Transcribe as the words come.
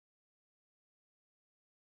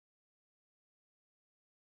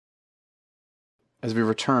As we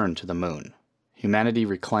return to the moon, humanity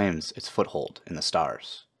reclaims its foothold in the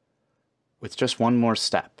stars. With just one more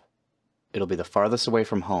step, it'll be the farthest away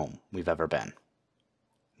from home we've ever been.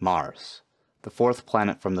 Mars, the fourth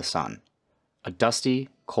planet from the Sun, a dusty,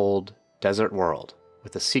 cold, desert world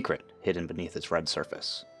with a secret hidden beneath its red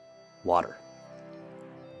surface: water.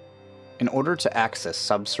 In order to access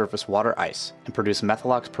subsurface water ice and produce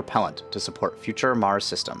METHRIL propellant to support future Mars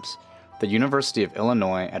systems, the University of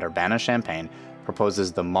Illinois at Urbana-Champaign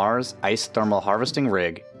proposes the Mars Ice Thermal Harvesting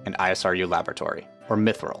Rig and ISRU Laboratory, or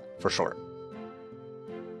MITHRIL for short.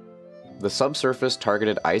 The Subsurface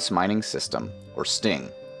Targeted Ice Mining System, or STING,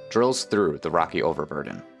 drills through the rocky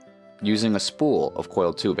overburden. Using a spool of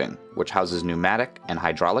coiled tubing, which houses pneumatic and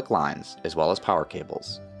hydraulic lines as well as power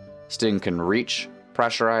cables, STING can reach,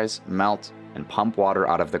 pressurize, melt, and pump water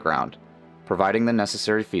out of the ground, providing the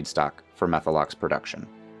necessary feedstock for METHRIL production.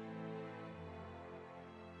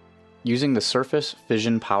 Using the surface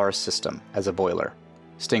fission power system as a boiler,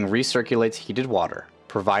 STING recirculates heated water,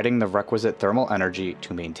 providing the requisite thermal energy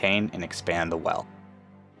to maintain and expand the well.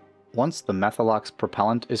 Once the METHRIL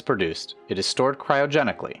propellant is produced, it is stored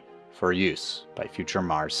cryogenically for use by future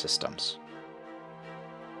Mars systems.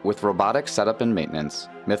 With robotic setup and maintenance,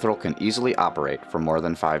 MITHRIL can easily operate for more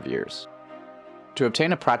than 5 years. To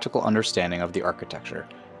obtain a practical understanding of the architecture,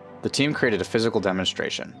 the team created a physical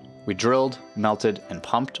demonstration. We drilled, melted, and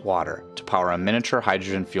pumped water to power a miniature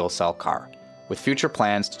hydrogen fuel cell car, with future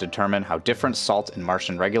plans to determine how different salt and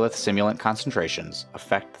Martian regolith simulant concentrations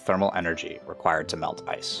affect the thermal energy required to melt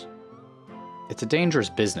ice. It's a dangerous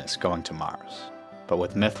business going to Mars, but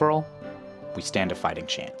with MITHRIL, we stand a fighting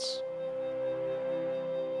chance.